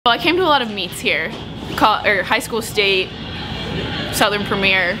Well, I came to a lot of meets here, high school state, Southern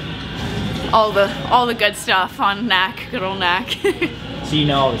Premier, all the good stuff on NAC, good old NAC. So you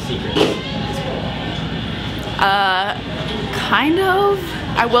know all the secrets? Kind of.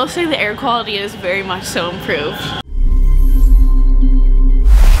 I will say the air quality is very much so improved.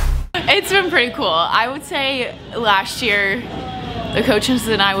 It's been pretty cool. I would say last year, the coaches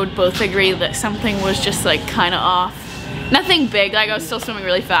and I would both agree that something was just like kind of off. Nothing big, like I was still swimming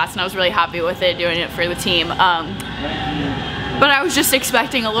really fast and I was really happy with it, doing it for the team. But I was just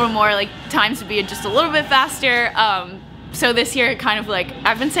expecting a little more, like times to be just a little bit faster. So this year, kind of like,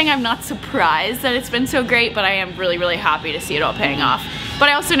 I've been saying I'm not surprised that it's been so great, but I am really, really happy to see it all paying off. But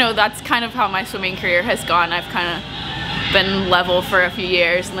I also know that's kind of how my swimming career has gone. I've kind of been level for a few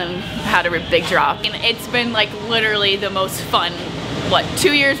years and then had a big drop. And it's been like literally the most fun,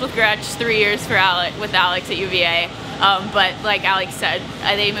 2 years with Gretch, 3 years with Alex at UVA. But like Alex said,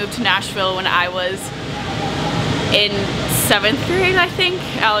 they moved to Nashville when I was in 7th grade, I think.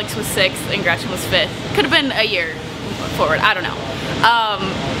 Alex was 6th and Gretchen was 5th. Could have been a year forward, I don't know.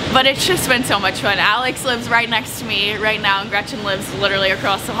 But it's just been so much fun. Alex lives right next to me right now and Gretchen lives literally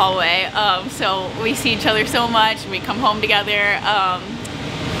across the hallway. So we see each other so much and we come home together.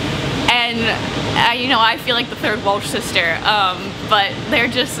 You know, I feel like the third Walsh sister, but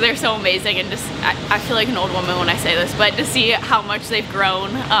they're so amazing, and just I feel like an old woman when I say this, but to see how much they've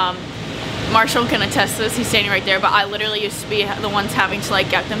grown. Marshall can attest to this, he's standing right there, but I literally used to be the ones having to like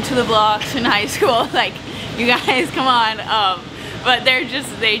get them to the blocks in high school, like, you guys, come on. But they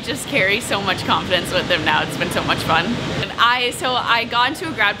just carry so much confidence with them now. It's been so much fun. And I got into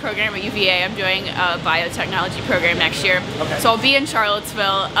a grad program at UVA. I'm doing a biotechnology program next year. Okay. So I'll be in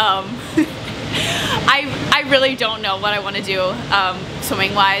Charlottesville. I really don't know what I want to do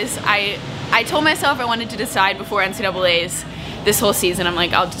swimming wise. I told myself I wanted to decide before NCAA's this whole season. I'm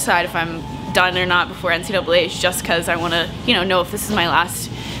like, I'll decide if I'm done or not before NCAA's, just because I want to, you know if this is my last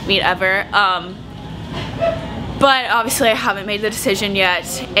meet ever. But obviously I haven't made the decision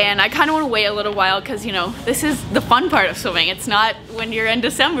yet, and I kind of want to wait a little while because, you know, this is the fun part of swimming. It's not when you're in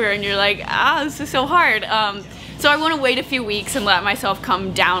December and you're like, this is so hard. So I want to wait a few weeks and let myself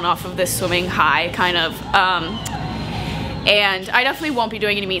come down off of this swimming high, kind of. And I definitely won't be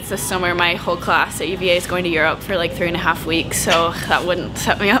doing any meets this summer. My whole class at UVA is going to Europe for like 3.5 weeks, so that wouldn't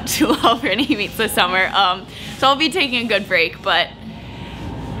set me up too well for any meets this summer. So I'll be taking a good break, but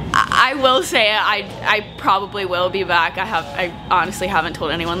I will say I probably will be back. I honestly haven't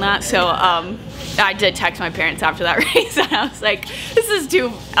told anyone that, so I did text my parents after that race and I was like, this is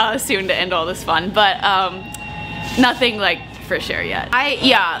too soon to end all this fun, but nothing like for sure yet.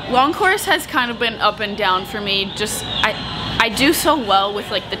 Yeah, long course has kind of been up and down for me. Just I do so well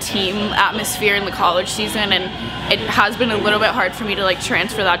with like the team atmosphere in the college season, and it has been a little bit hard for me to like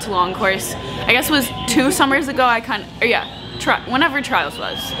transfer that to long course. I guess it was 2 summers ago whenever trials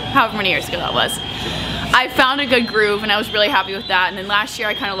was, however many years ago that was, I found a good groove and I was really happy with that. And then last year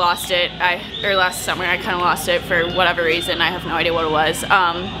I kind of lost it, last summer I kind of lost it for whatever reason. I have no idea what it was.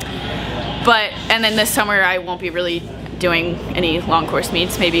 And then this summer I won't be really doing any long course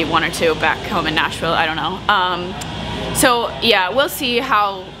meets, maybe 1 or 2 back home in Nashville, I don't know. So yeah, we'll see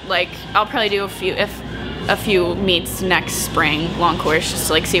how, like, I'll probably do a few meets next spring, long course, just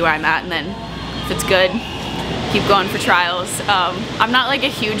to like see where I'm at, and then if it's good, keep going for trials. I'm not like a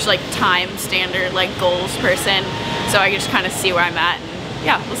huge like time standard like goals person, so I just kind of see where I'm at, and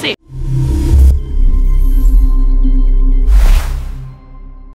yeah, we'll see.